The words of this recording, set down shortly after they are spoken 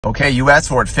Okay, you asked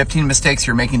for it. 15 mistakes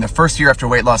you're making the first year after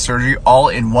weight loss surgery, all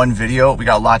in one video. We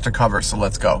got a lot to cover, so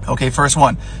let's go. Okay, first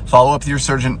one, follow up with your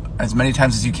surgeon as many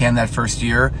times as you can that first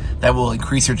year. That will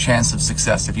increase your chance of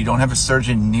success. If you don't have a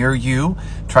surgeon near you,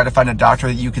 try to find a doctor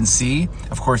that you can see.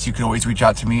 Of course, you can always reach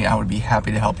out to me. I would be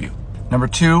happy to help you. Number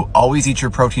two, always eat your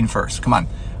protein first. Come on.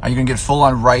 Are you gonna get full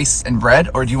on rice and bread,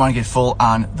 or do you wanna get full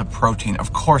on the protein?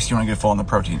 Of course you wanna get full on the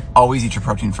protein. Always eat your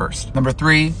protein first. Number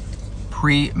three,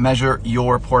 pre-measure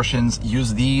your portions.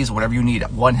 Use these, whatever you need.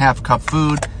 1/2 cup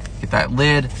food, get that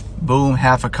lid, boom,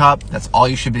 1/2 cup. That's all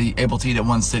you should be able to eat at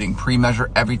one sitting.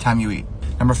 Pre-measure every time you eat.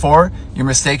 Number four, your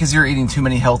mistake is you're eating too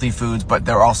many healthy foods, but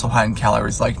they're also high in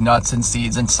calories, like nuts and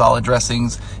seeds and salad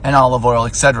dressings and olive oil,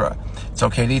 etc. It's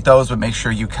okay to eat those, but make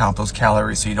sure you count those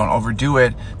calories so you don't overdo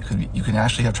it, because you can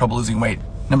actually have trouble losing weight.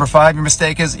 Number five, your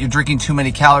mistake is you're drinking too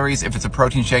many calories. If it's a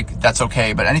protein shake, that's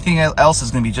okay. But anything else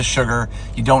is going to be just sugar.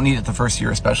 You don't need it the first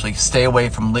year, especially. Stay away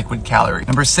from liquid calories.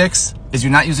 Number six is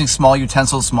you're not using small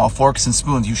utensils, small forks and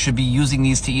spoons. You should be using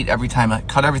these to eat every time.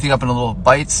 Cut everything up into little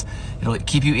bites. It'll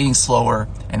keep you eating slower,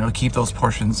 and it'll keep those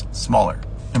portions smaller.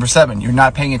 Number seven, you're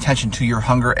not paying attention to your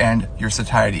hunger and your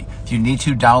satiety. If you need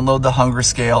to, download the hunger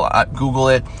scale, Google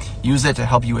it, use it to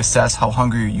help you assess how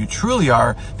hungry you truly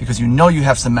are, because you know you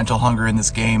have some mental hunger in this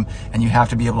game, and you have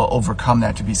to be able to overcome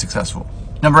that to be successful.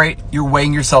 Number eight, you're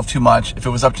weighing yourself too much. If it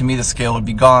was up to me, the scale would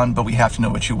be gone, but we have to know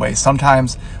what you weigh.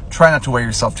 Sometimes, try not to weigh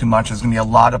yourself too much. There's gonna be a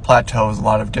lot of plateaus, a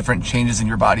lot of different changes in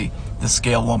your body the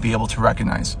scale won't be able to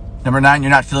recognize. Number nine, you're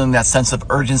not feeling that sense of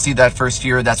urgency that first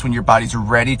year. That's when your body's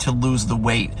ready to lose the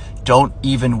weight. Don't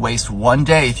even waste one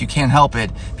day if you can't help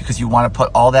it, because you want to put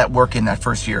all that work in that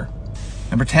first year.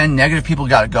 Number 10, negative people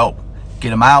gotta go. Get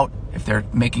them out. If they're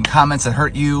making comments that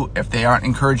hurt you, if they aren't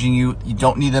encouraging you, you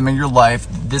don't need them in your life.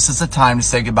 This is the time to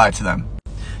say goodbye to them.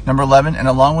 Number 11, and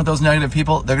along with those negative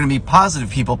people, they're going to be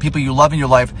positive people you love in your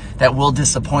life that will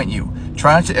disappoint you.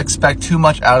 Try not to expect too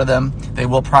much out of them. They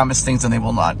will promise things and they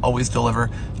will not always deliver.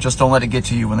 Just don't let it get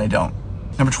to you when they don't.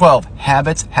 Number 12,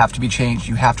 habits have to be changed.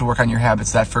 You have to work on your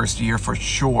habits that first year for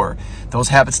sure. Those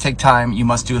habits take time. You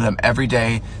must do them every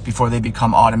day before they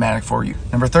become automatic for you.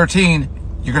 Number 13,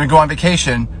 you're going to go on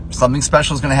vacation. Something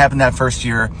special is going to happen that first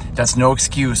year. That's no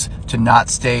excuse to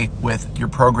not stay with your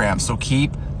program. So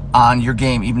keep on your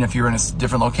game, even if you're in a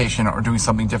different location or doing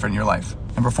something different in your life.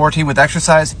 Number 14, with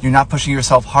exercise, you're not pushing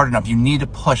yourself hard enough. You need to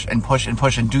push and push and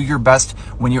push and do your best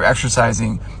when you're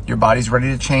exercising. Your body's ready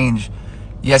to change.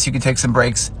 Yes, you can take some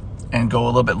breaks and go a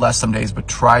little bit less some days, but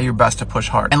try your best to push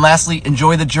hard. And lastly,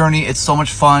 enjoy the journey. It's so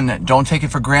much fun. Don't take it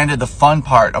for granted. The fun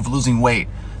part of losing weight,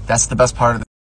 that's the best part of it.